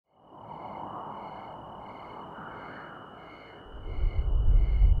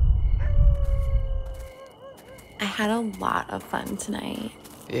I had a lot of fun tonight.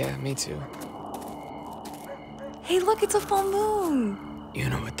 Yeah, me too. Hey, look, it's a full moon. You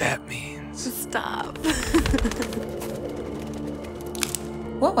know what that means. Stop.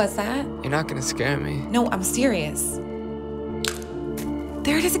 What was that? You're not gonna scare me. No, I'm serious.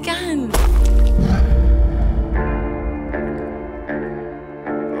 There it is again.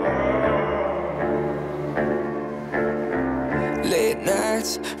 Late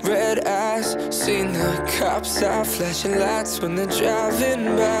nights, red eyes, seen the cops out flashing lights when they're driving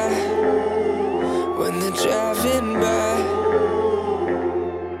by. When they're driving by.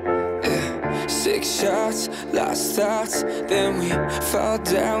 Yeah. 6 shots, lost thoughts, then we fall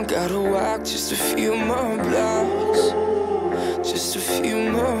down. Gotta walk just a few more blocks. Just a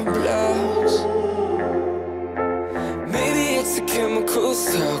few more blocks. Maybe it's the chemicals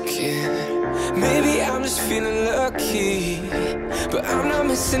talking. Maybe I'm just feeling lucky, but I'm not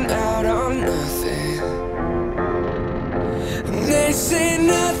missing out on nothing. And they say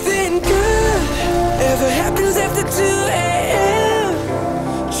nothing good ever happens after 2 a.m.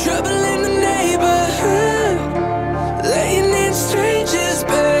 Trouble in the neighborhood, laying in strangers'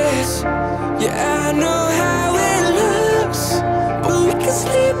 beds. Yeah, I know how it looks, but we can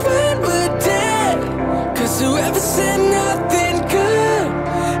sleep when we're dead. Cause whoever said nothing good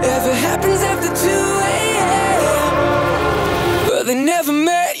ever happens after 2 a.m. But they never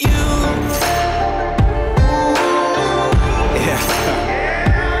met you. Yeah.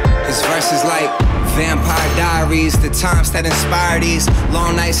 His verse is like Vampire Diaries, the times that inspire these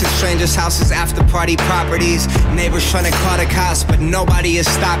long nights at strangers' houses, after party properties. Neighbors trying to call the cops, but nobody is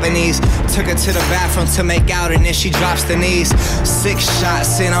stopping these. Took her to the bathroom to make out, and then she drops the knees. 6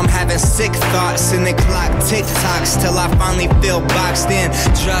 shots in, I'm having sick thoughts, and the clock tick-tocks till I finally feel boxed in.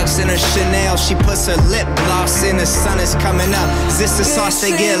 Drugs in her Chanel, she puts her lip gloss in. The sun is coming up, is this the sauce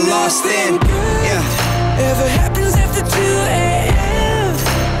they get lost in? Yeah. Ever happens after 2 a.m.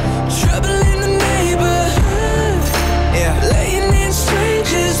 Trouble in the neighborhood, Yeah. laying in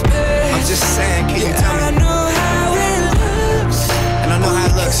strangers' beds. I'm just saying, can you tell me? I know how it looks, And I know how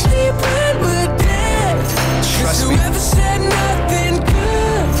it looks. sleep when we're dead. Trust me. Whoever said nothing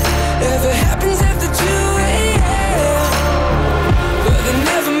good ever happens after 2 a.m. But they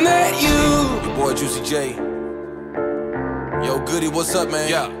never met you. Your boy Juicy J. Yo, Goody, what's up, man?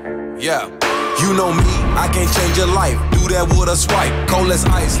 Yeah. You know me, I can't change your life. Do that with a swipe. Cold as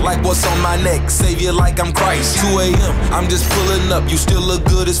ice, like what's on my neck. Save you like I'm Christ. 2 a.m., I'm just pulling up. You still look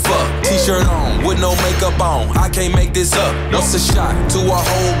good as fuck. T-shirt on, with no makeup on. I can't make this up. What's a shot to a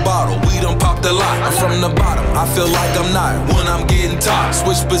whole bottle? We done popped a lot. I'm from the bottom, I feel like I'm not when I'm getting top.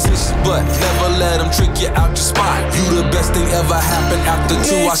 Switch positions, but never let them trick you out your spot. You the best thing ever happened after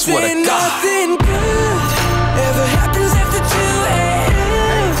 2, I swear to God. Nothing good ever happens after 2 a.m.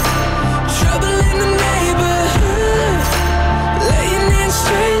 Trouble in the neighborhood, laying in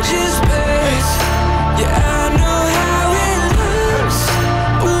strangers' beds. Yeah, I know how it looks,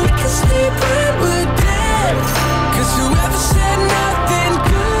 but we can sleep when we're dead. Cause whoever said nothing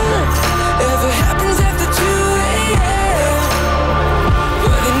good ever happens after 2 a.m.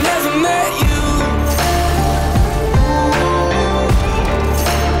 But they never met you.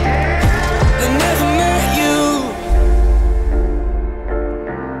 They never met you.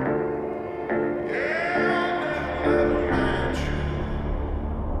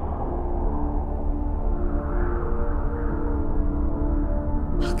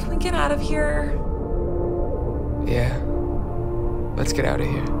 Oh, can we get out of here? Yeah. Let's get out of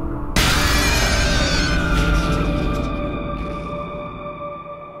here.